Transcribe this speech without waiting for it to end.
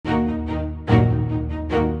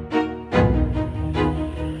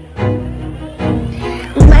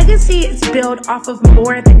legacy is built off of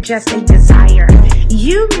more than just a desire.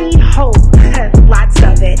 You need hope, lots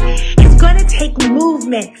of it. It's going to take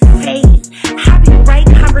movement, faith, having right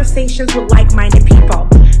conversations with like-minded people.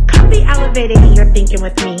 Come be elevated in your thinking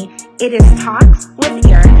with me. It is Talks with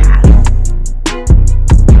Erica.